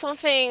just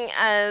something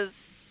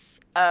as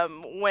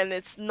when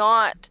it's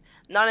not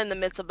in the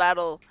midst of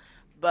battle,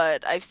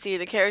 but I've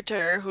seen a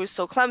character who's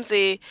so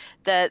clumsy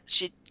that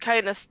she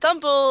kind of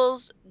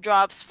stumbles,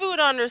 drops food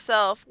on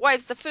herself,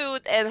 wipes the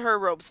food, and her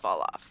robes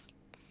fall off.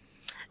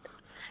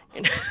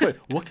 You know? wait,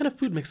 what kind of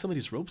food makes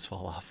somebody's robes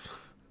fall off?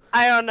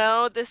 I don't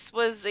know. This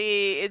was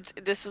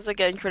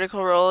again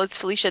Critical Role. It's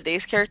Felicia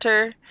Day's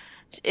character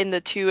in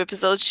the two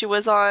episodes she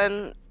was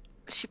on.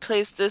 She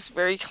plays this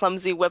very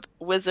clumsy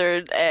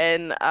wizard,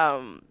 and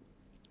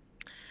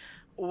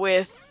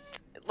with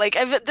like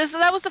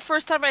that was the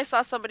first time I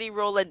saw somebody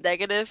roll a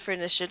negative for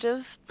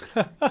initiative.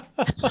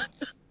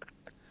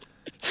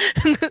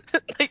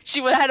 Like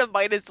she had a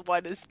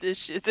 -1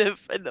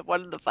 initiative in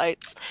one of the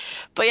fights.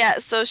 But yeah,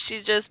 so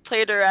she just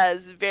played her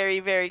as very,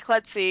 very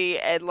klutzy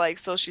and like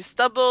so she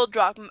stumbled,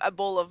 dropped a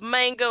bowl of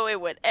mango, it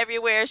went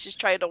everywhere. She's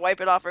trying to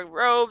wipe it off her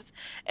robes,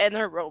 and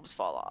her robes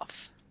fall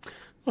off.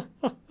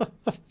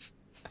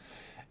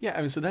 Yeah,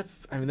 I mean, so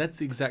that's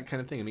the exact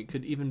kind of thing. I mean, it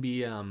could even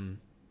be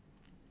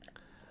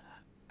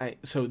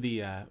so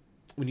the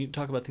when you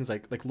talk about things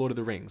like Lord of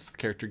the Rings, the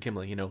character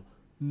Gimli,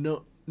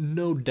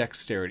 no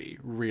dexterity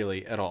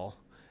really at all,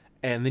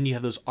 and then you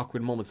have those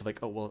awkward moments of like,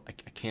 oh well, I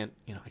can't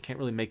I can't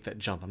really make that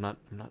jump. I'm not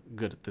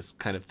good at this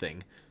kind of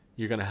thing.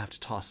 You're gonna have to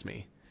toss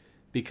me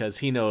because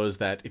he knows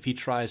that if he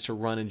tries to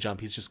run and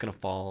jump, he's just gonna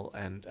fall.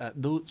 And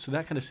so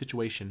that kind of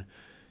situation,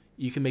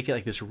 you can make it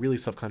like this really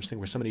self-conscious thing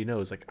where somebody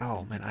knows like,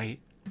 oh man, I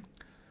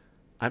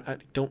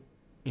don't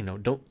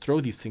don't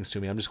throw these things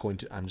to me. I'm just going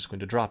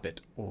to drop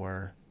it,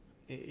 or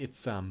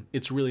it's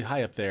really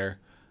high up there.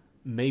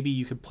 Maybe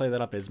you could play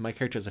that up as my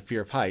character has a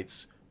fear of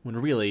heights, when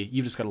really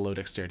you've just got a low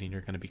dexterity and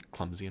you're going to be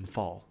clumsy and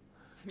fall.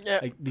 Yeah.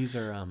 Like these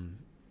are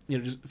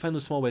just find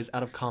those small ways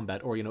out of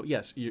combat, or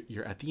yes,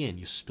 you're at the inn,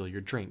 you spill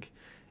your drink,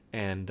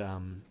 and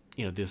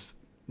this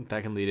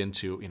that can lead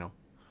into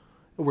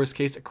worst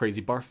case a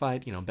crazy bar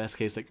fight. Best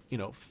case like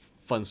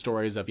fun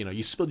stories of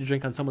you spilled your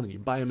drink on someone, then you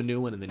buy them a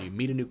new one, and then you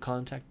meet a new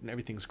contact, and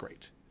everything's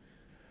great.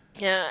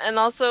 Yeah, and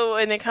also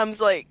when it comes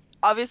like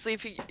obviously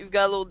if you've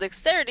got a little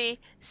dexterity,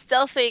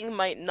 stealthing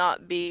might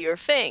not be your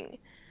thing.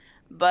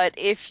 But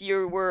if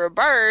you were a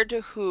bard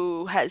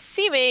who has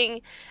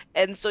seeming,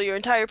 and so your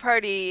entire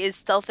party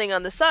is stealthing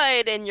on the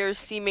side, and you're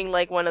seeming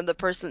like one of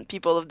the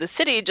people of the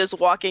city, just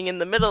walking in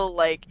the middle,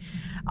 like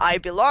I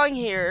belong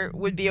here,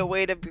 would be a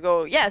way to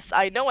go. Yes,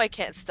 I know I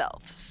can't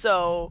stealth,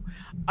 so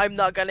I'm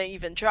not gonna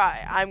even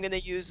try. I'm gonna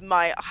use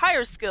my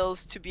higher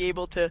skills to be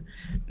able to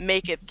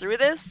make it through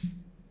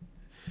this.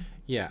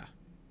 Yeah.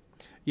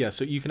 Yeah,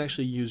 so you can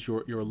actually use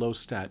your low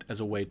stat as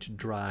a way to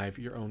drive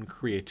your own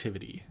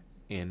creativity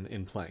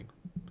in playing.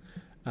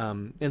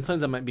 And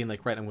sometimes that might mean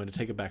like, right, I'm going to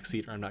take a back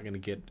seat, or I'm not going to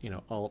get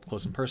all up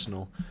close and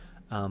personal.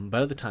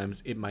 But other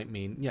times it might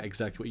mean, yeah,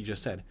 exactly what you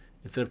just said.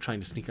 Instead of trying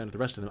to sneak onto the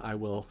rest of them, I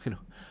will,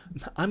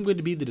 I'm going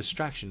to be the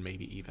distraction,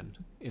 maybe even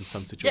in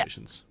some Yeah.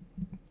 situations.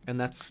 And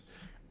that's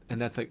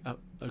like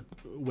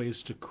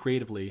ways to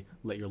creatively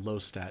let your low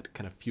stat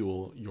kind of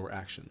fuel your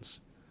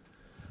actions.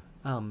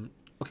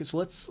 Okay, so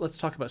let's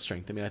talk about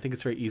strength. I mean, I think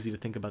it's very easy to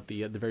think about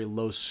the very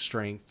low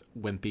strength,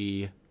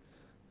 wimpy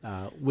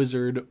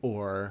wizard,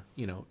 or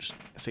just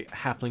say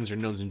halflings or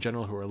gnomes in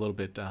general, who are a little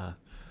bit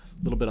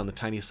on the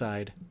tiny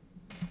side.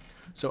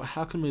 So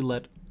how can we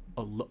let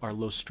our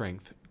low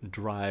strength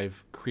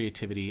drive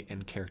creativity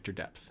and character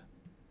depth?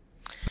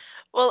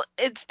 Well,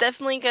 it's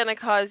definitely gonna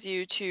cause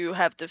you to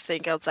have to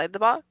think outside the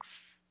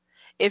box.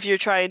 If you're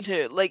trying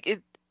to like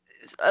it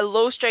a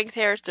low strength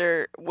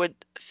character would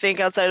think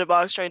outside the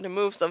box trying to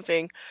move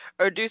something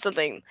or do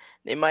something.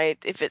 They might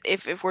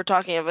if we're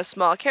talking of a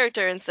small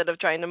character, instead of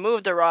trying to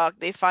move the rock,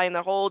 they find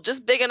the hole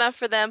just big enough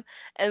for them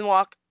and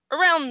walk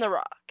around the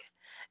rock.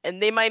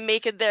 And they might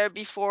make it there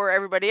before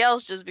everybody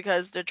else just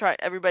because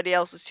everybody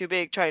else is too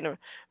big trying to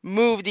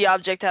move the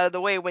object out of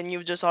the way when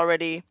you've just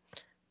already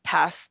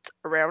passed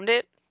around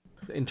it.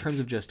 In terms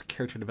of just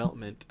character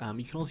development,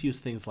 you can also use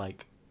things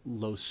like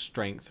low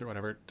strength or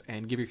whatever,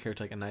 and give your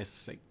character like a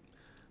nice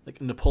like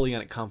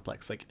Napoleonic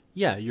complex. Like,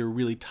 yeah, you're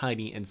really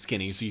tiny and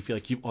skinny, so you feel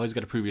like you've always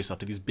got to prove yourself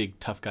to these big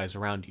tough guys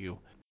around you.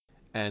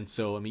 And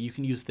so, I mean, you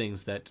can use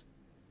things that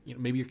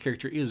maybe your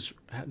character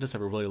does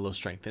have a really low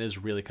strength and is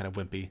really kind of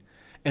wimpy,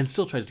 and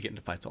still tries to get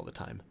into fights all the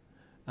time.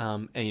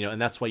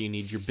 And that's why you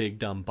need your big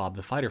dumb Bob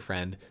the Fighter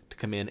friend to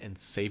come in and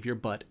save your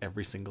butt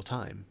every single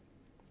time.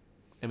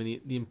 I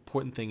mean, the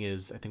important thing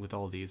is, I think, with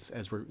all of these,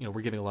 as we're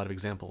giving a lot of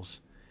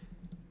examples,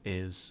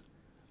 is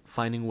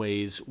finding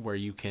ways where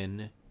you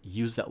can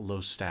use that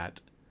low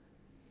stat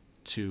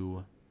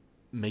to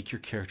make your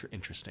character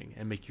interesting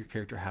and make your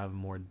character have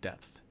more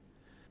depth.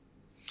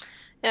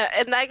 Yeah,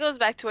 and that goes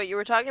back to what you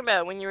were talking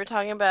about when you were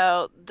talking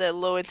about the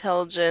low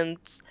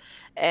intelligence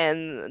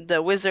and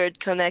the wizard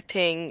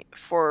connecting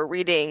for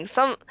reading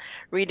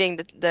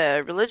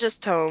the religious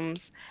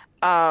tomes.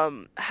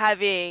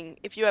 Having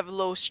if you have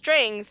low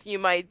strength, you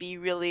might be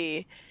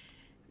really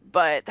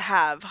but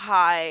have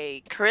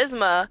high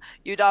charisma,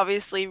 you'd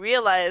obviously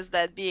realize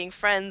that being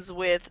friends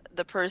with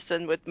the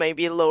person with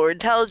maybe lower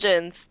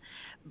intelligence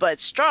but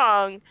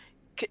strong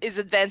is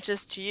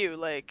advantageous to you.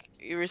 Like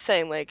you were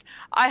saying, like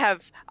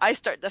I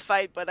start the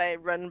fight, but I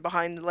run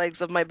behind the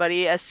legs of my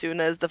buddy as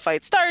soon as the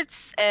fight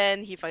starts,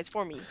 and he fights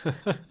for me.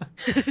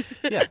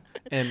 Yeah,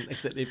 and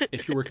except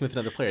if you're working with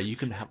another player, you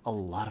can have a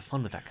lot of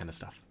fun with that kind of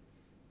stuff.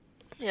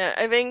 Yeah,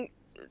 I think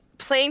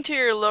playing to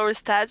your lower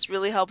stats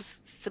really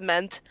helps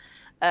cement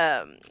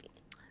um,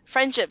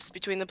 friendships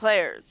between the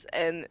players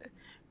and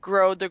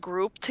grow the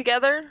group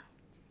together.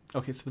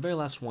 Okay, so the very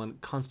last one,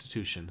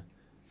 Constitution.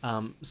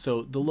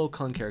 So the low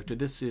con character,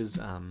 this is,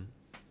 I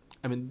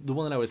mean, the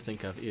one that I always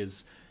think of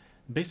is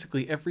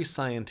basically every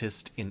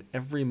scientist in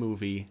every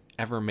movie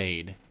ever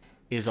made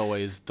is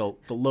always the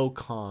low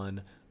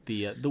con,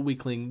 the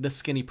weakling, the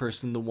skinny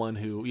person, the one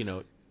who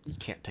you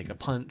can't take a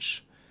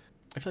punch.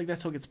 I feel like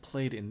that's how it gets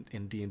played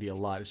in D&D a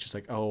lot. It's just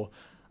like, oh,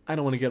 I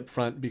don't want to get up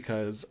front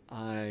because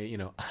I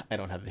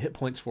don't have the hit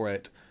points for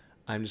it.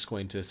 I'm just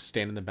going to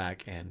stand in the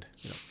back and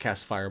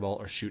cast fireball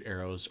or shoot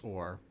arrows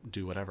or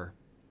do whatever.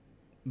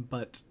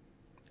 But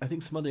I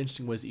think some other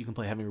interesting ways that you can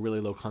play having a really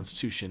low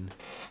constitution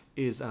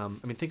is, I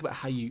mean, think about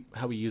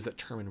how we use that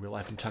term in real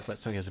life and talk about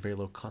somebody who has a very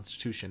low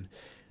constitution.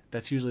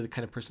 That's usually the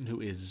kind of person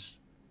who is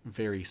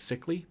very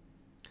sickly,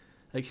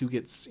 like who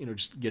gets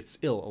just gets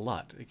ill a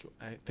lot. Like,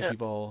 I think Yeah.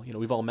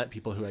 we've all met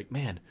people who are like,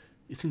 man,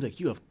 it seems like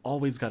you have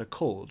always got a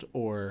cold,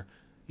 or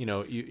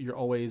you're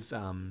always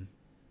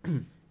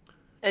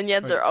And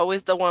yet or, they're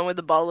always the one with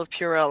the bottle of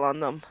Purell on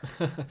them.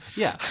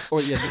 yeah,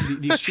 or yeah,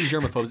 the extreme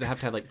germaphobes that have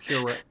to have like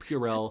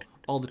Purell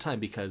all the time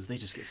because they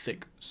just get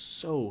sick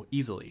so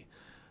easily.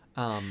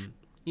 Um,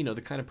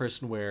 the kind of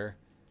person where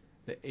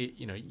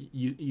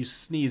you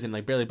sneeze and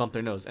like barely bump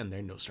their nose and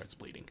their nose starts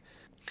bleeding.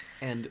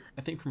 And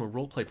I think from a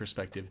role play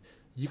perspective,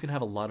 you can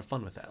have a lot of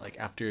fun with that. Like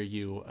after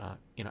you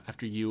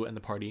and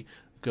the party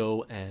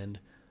go and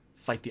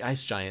fight the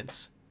ice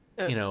giants,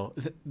 Uh, you know,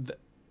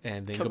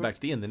 and then go come, back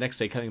to the inn the next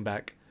day, coming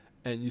back,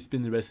 and you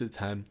spend the rest of the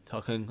time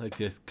talking like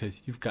this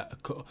because you've got a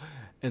cold,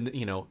 and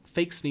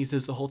fake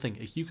sneezes, the whole thing.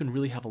 Like, you can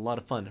really have a lot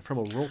of fun from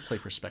a role play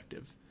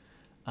perspective.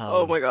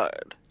 oh Um, my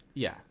God.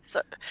 yeah,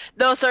 So,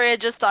 no, sorry, I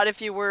just thought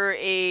if you were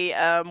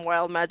a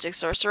wild magic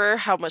sorcerer,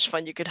 how much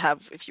fun you could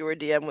have if you were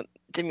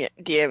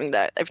DMing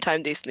that. Every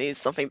time they sneeze,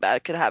 something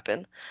bad could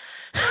happen.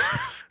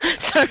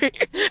 Sorry,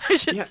 I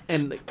yeah, just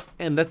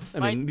and that's, I my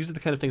mean, these are the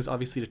kind of things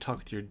obviously to talk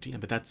with your DM,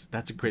 but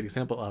that's a great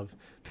example of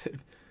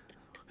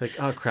Like,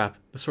 oh crap,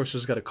 the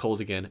sorcerer's got a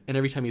cold again, and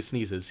every time he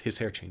sneezes, his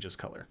hair changes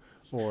color.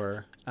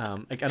 Or,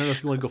 like, I don't know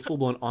if you want to go full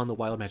blown on the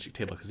wild magic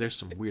table because there's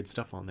some weird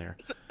stuff on there,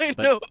 I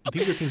but know.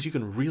 these are things you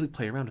can really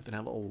play around with and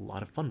have a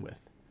lot of fun with.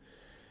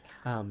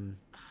 Um,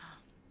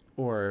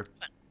 or,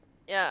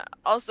 Yeah.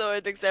 Also,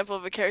 an example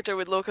of a character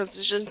with low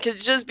constitution could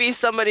just be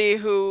somebody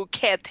who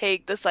can't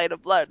take the sight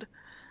of blood.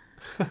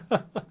 oh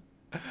man,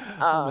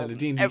 a Um,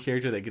 D&D ev-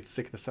 character that gets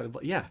sick at the sight of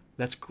blood. Yeah,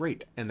 that's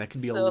great, and that can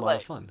be a so lot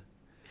of fun.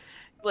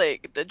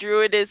 like the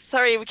druid is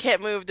sorry we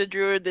can't move. The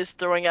druid is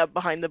throwing up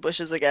behind the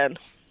bushes again.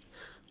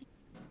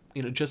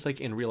 Just like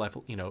in real life,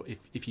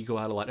 if you go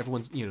out a lot,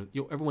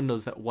 everyone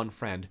knows that one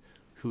friend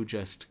who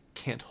just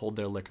can't hold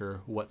their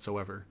liquor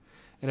whatsoever,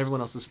 and everyone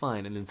else is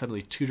fine. And then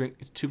suddenly,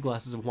 two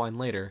glasses of wine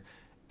later,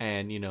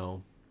 and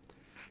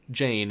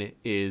Jane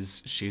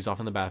she's off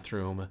in the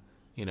bathroom,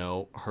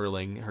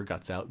 hurling her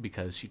guts out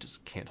because she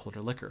just can't hold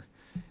her liquor.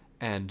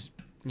 And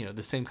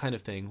the same kind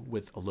of thing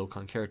with a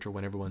low-con character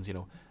when everyone's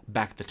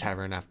back at the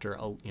tavern after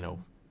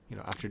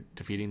after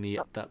defeating the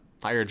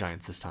fire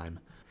giants this time.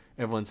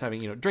 Everyone's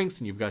having drinks,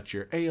 and you've got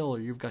your ale or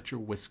you've got your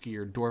whiskey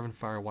or dwarven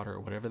firewater or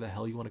whatever the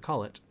hell you want to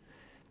call it.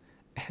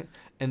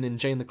 And then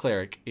Jane the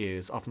cleric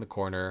is off in the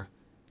corner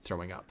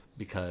throwing up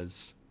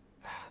because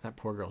that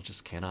poor girl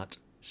just cannot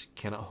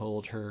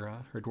hold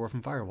her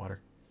dwarven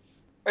firewater.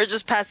 Or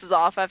just passes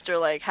off after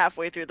like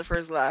halfway through the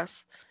first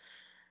glass.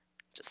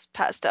 Just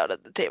passed out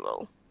at the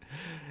table.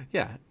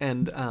 Yeah,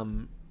 and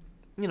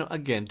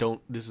again,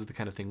 don't. This is the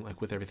kind of thing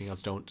like with everything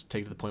else. Don't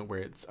take it to the point where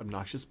it's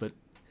obnoxious, but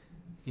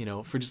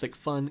for just like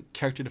fun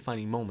character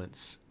defining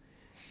moments,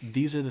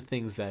 these are the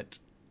things that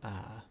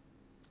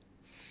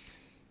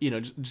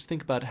just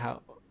think about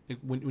how like,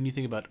 when you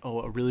think about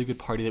a really good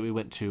party that we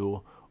went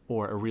to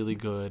or a really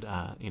good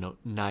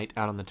night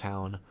out on the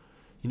town,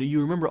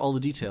 you remember all the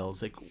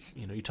details. Like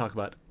you talk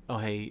about, oh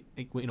hey,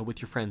 like,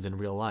 with your friends in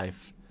real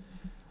life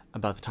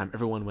about the time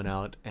everyone went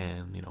out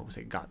and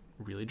say got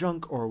really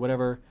drunk or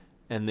whatever,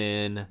 and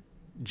then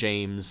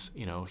James,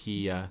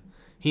 he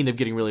ended up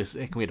getting really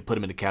sick and we had to put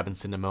him in a cabin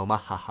syndrome. Ha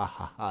ha ha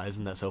ha ha!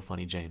 Isn't that so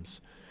funny,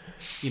 James?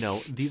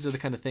 These are the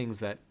kind of things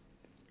that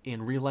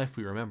in real life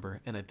we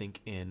remember, and I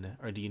think in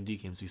our D&D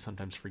games we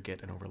sometimes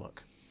forget and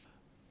overlook.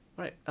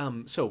 All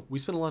right, so we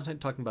spent a lot of time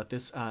talking about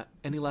this.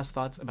 Any last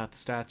thoughts about the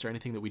stats or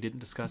anything that we didn't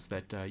discuss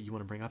that you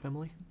want to bring up,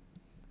 Emily?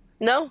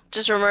 No,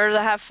 just remember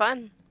to have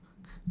fun.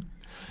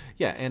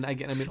 Yeah, and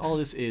again, I mean, all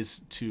this is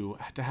to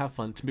have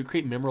fun, to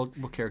create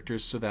memorable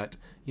characters, so that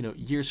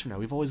years from now,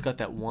 we've always got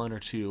that one or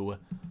two,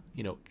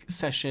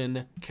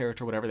 session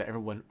character, whatever that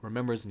everyone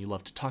remembers, and you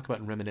love to talk about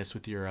and reminisce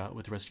with the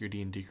rest of your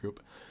D&D group.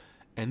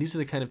 And these are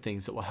the kind of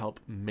things that will help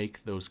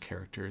make those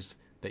characters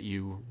that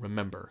you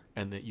remember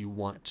and that you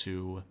want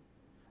to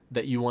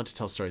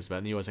tell stories about.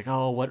 And you always like,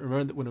 oh, what?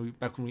 Remember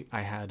back when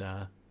I had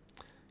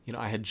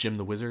I had Jim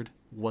the Wizard.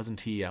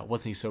 Wasn't he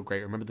so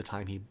great? Remember the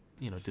time he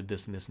did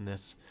this and this and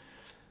this.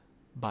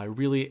 By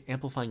really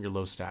amplifying your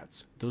low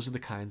stats, those are the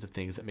kinds of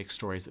things that make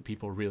stories that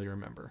people really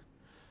remember.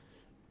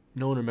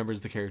 No one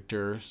remembers the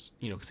characters,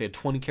 because they had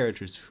 20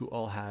 characters who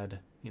all had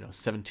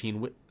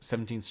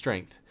 17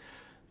 strength.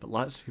 But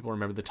lots of people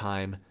remember the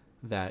time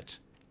that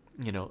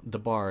the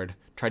bard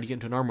tried to get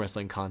into an arm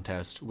wrestling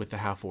contest with the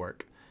half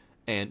orc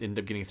and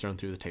ended up getting thrown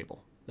through the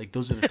table. Like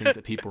those are the things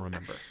that people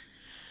remember.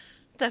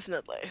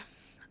 Definitely.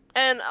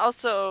 And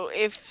also,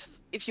 if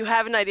you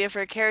have an idea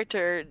for a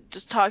character,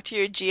 just talk to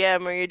your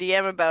GM or your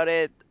DM about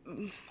it.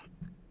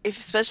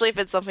 Especially if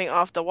it's something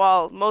off the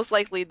wall, most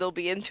likely they'll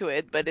be into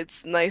it, but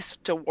it's nice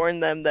to warn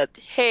them that,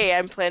 hey,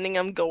 I'm planning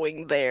on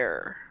going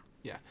there.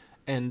 Yeah,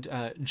 and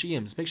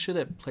GMs, make sure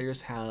that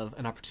players have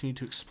an opportunity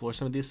to explore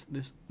some of this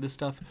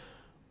stuff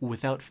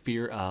without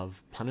fear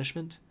of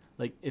punishment.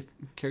 Like if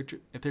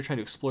they're trying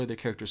to explore their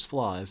character's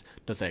flaws,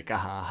 don't say, ah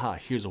ha ha,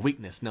 here's a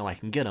weakness, now I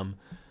can get them.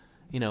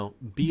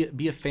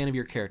 Be a fan of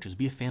your characters,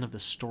 be a fan of the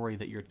story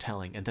that you're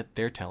telling and that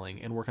they're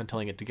telling, and work on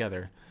telling it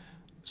together,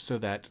 so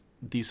that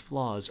these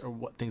flaws are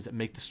what things that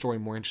make the story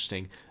more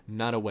interesting,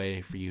 not a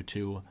way for you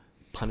to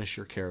punish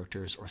your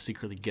characters or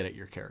secretly get at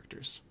your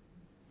characters.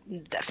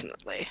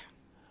 Definitely.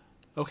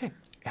 Okay,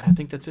 and I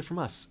think that's it from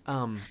us.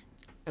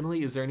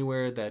 Emily, is there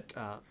anywhere that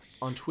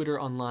on Twitter,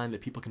 online,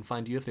 that people can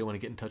find you if they want to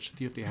get in touch with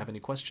you if they have any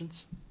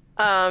questions?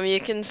 You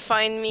can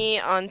find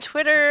me on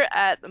Twitter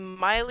at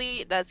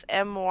Miley. That's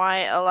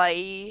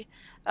Mylie.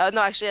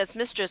 No, actually, that's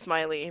Mistress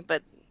Miley,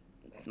 but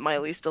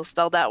Miley still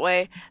spelled that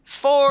way.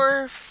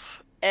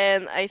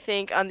 And I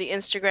think on the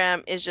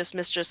Instagram is just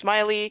Mistress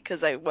Miley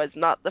because I was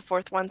not the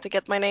fourth one to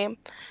get my name.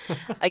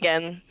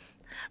 Again,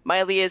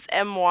 Miley is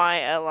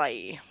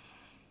Mylie.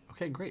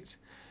 Okay, great.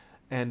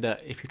 And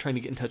if you're trying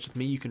to get in touch with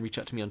me, you can reach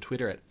out to me on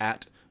Twitter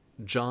at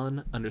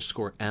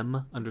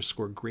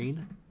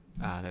John_M_Green.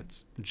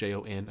 That's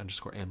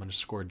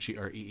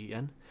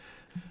JON_M_GREEN.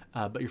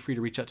 But you're free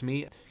to reach out to me.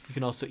 You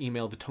can also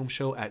email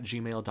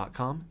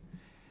thetomeshow@gmail.com.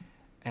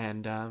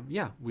 And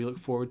yeah, we look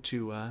forward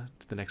to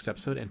the next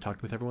episode and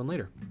talking with everyone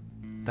later.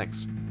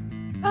 Thanks.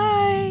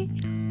 Bye.